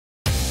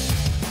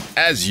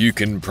As you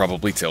can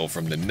probably tell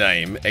from the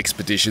name,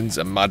 Expeditions,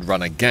 a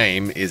MudRunner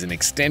game, is an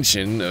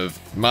extension of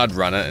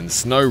MudRunner and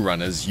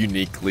SnowRunner's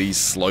uniquely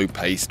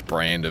slow-paced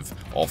brand of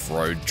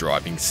off-road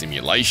driving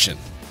simulation.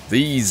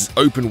 These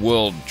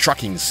open-world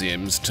trucking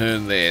sims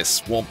turn their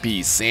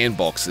swampy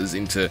sandboxes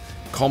into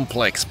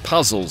complex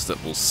puzzles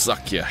that will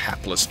suck your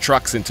hapless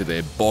trucks into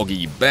their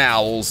boggy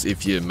bowels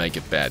if you make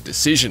a bad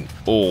decision,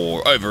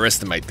 or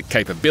overestimate the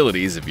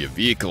capabilities of your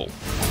vehicle.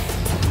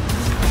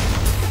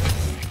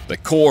 The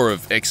core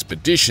of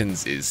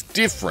Expeditions is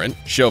different,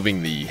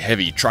 shelving the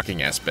heavy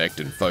trucking aspect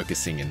and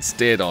focusing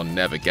instead on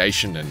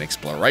navigation and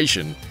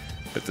exploration,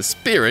 but the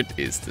spirit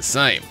is the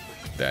same.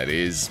 That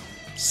is,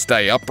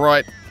 stay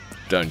upright,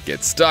 don't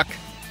get stuck,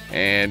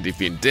 and if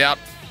in doubt,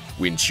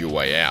 winch your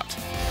way out.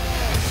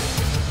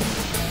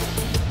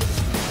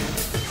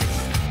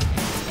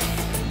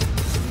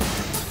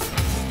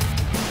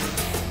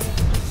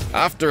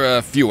 After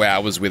a few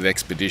hours with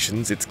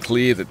Expeditions, it's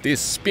clear that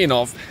this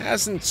spin-off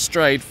hasn't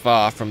strayed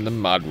far from the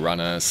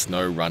MudRunner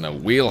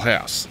SnowRunner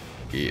wheelhouse.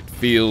 It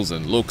feels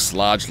and looks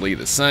largely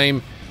the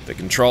same, the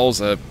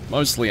controls are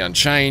mostly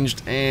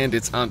unchanged, and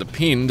it's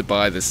underpinned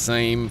by the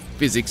same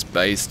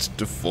physics-based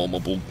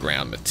deformable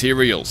ground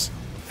materials.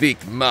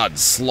 Thick mud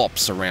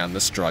slops around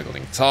the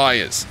struggling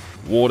tyres.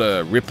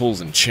 Water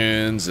ripples and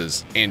churns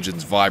as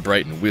engines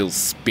vibrate and wheels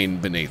spin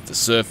beneath the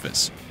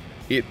surface.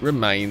 It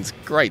remains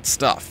great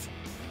stuff.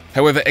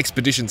 However,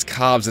 Expeditions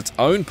carves its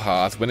own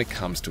path when it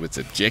comes to its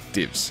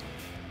objectives.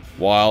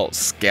 While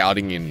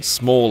scouting in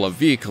smaller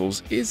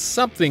vehicles is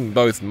something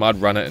both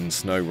MudRunner and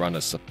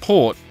SnowRunner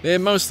support, they're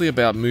mostly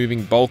about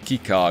moving bulky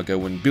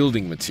cargo and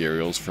building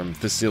materials from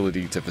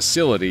facility to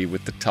facility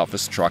with the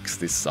toughest trucks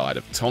this side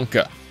of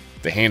Tonka.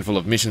 The handful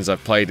of missions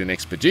I've played in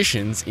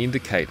Expeditions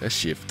indicate a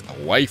shift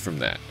away from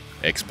that.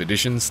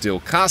 Expeditions still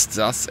casts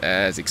us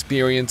as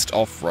experienced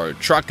off-road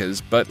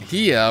truckers, but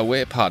here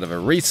we're part of a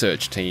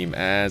research team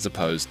as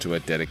opposed to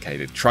a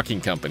dedicated trucking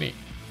company.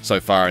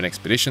 So far in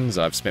Expeditions,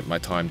 I've spent my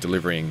time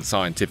delivering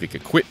scientific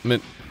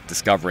equipment,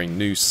 discovering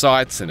new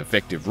sites and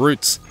effective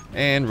routes,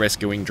 and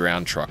rescuing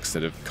drowned trucks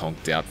that have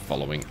conked out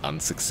following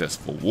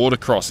unsuccessful water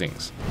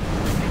crossings.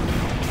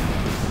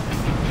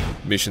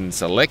 Mission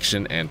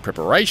selection and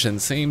preparation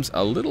seems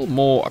a little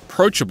more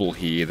approachable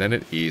here than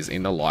it is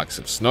in the likes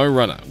of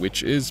SnowRunner,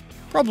 which is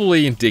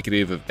probably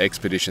indicative of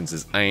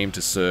Expeditions' aim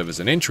to serve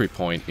as an entry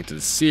point into the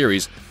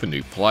series for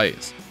new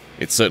players.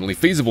 It's certainly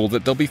feasible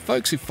that there'll be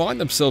folks who find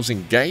themselves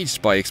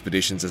engaged by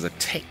Expeditions as a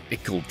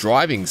technical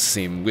driving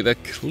sim with a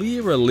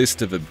clearer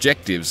list of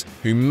objectives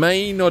who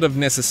may not have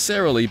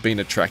necessarily been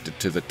attracted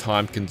to the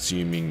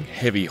time-consuming,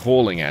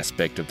 heavy-hauling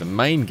aspect of the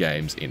main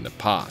games in the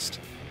past.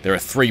 There are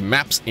 3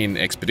 maps in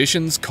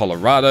Expeditions: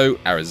 Colorado,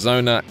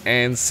 Arizona,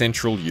 and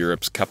Central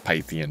Europe's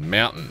Carpathian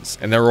Mountains,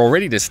 and they're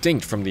already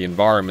distinct from the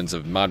environments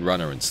of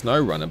MudRunner and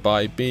SnowRunner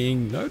by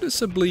being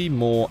noticeably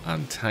more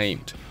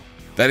untamed.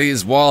 That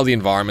is, while the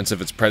environments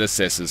of its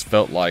predecessors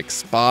felt like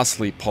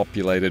sparsely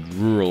populated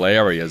rural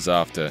areas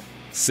after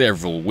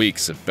several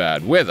weeks of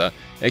bad weather,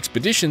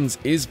 Expeditions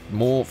is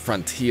more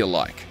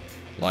frontier-like.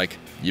 Like,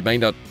 you may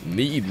not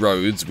need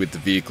roads with the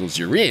vehicles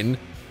you're in,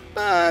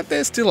 but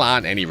there still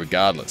aren't any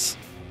regardless.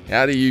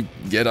 How do you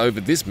get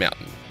over this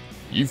mountain?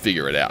 You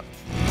figure it out.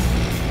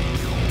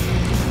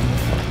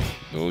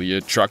 Will your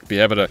truck be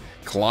able to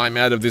climb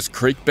out of this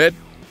creek bed?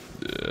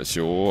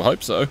 Sure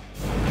hope so.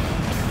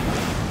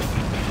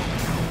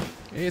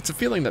 It's a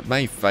feeling that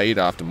may fade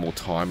after more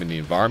time in the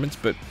environments,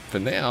 but for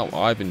now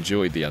I've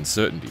enjoyed the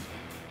uncertainty.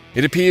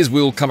 It appears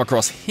we'll come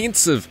across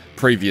hints of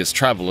previous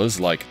travellers,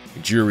 like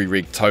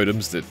jury-rigged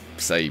totems that,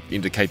 say,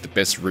 indicate the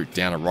best route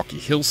down a rocky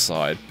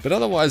hillside, but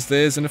otherwise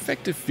there's an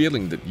effective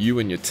feeling that you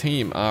and your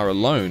team are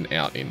alone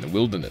out in the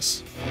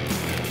wilderness.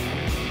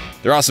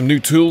 There are some new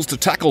tools to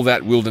tackle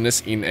that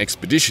wilderness in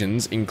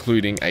Expeditions,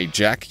 including a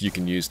jack you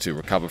can use to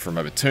recover from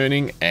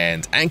overturning,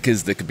 and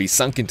anchors that can be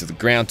sunk into the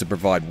ground to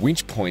provide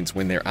winch points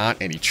when there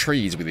aren't any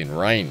trees within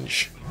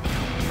range.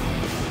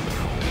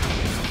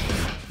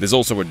 There's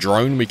also a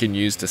drone we can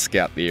use to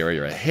scout the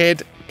area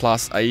ahead,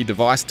 plus a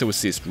device to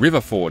assist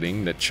river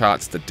fording that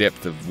charts the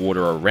depth of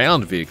water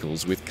around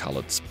vehicles with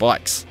coloured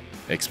spikes.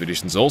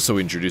 Expeditions also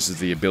introduces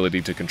the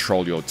ability to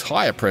control your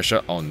tyre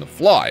pressure on the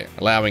fly,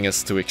 allowing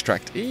us to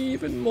extract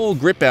even more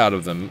grip out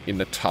of them in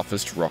the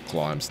toughest rock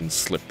climbs and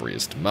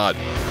slipperiest mud.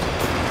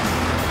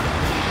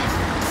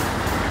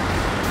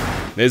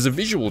 There's a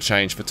visual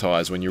change for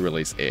tyres when you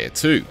release air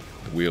too.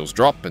 The wheels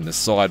drop and the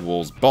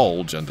sidewalls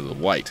bulge under the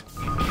weight.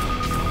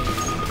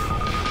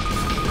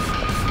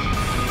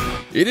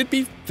 It'd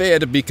be fair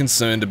to be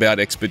concerned about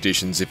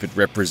Expeditions if it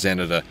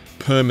represented a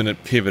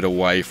permanent pivot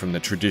away from the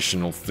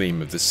traditional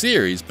theme of the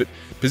series, but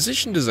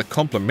positioned as a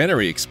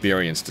complementary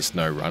experience to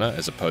SnowRunner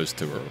as opposed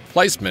to a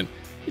replacement,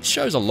 it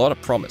shows a lot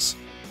of promise.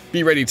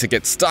 Be ready to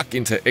get stuck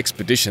into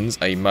Expeditions,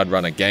 a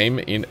MudRunner game,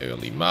 in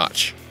early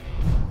March.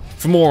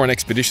 For more on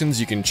Expeditions,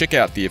 you can check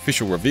out the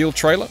official reveal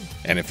trailer,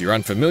 and if you're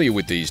unfamiliar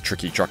with these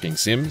tricky trucking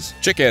sims,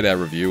 check out our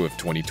review of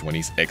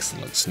 2020's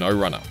excellent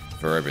SnowRunner.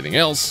 For everything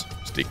else,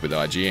 stick with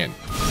IGN.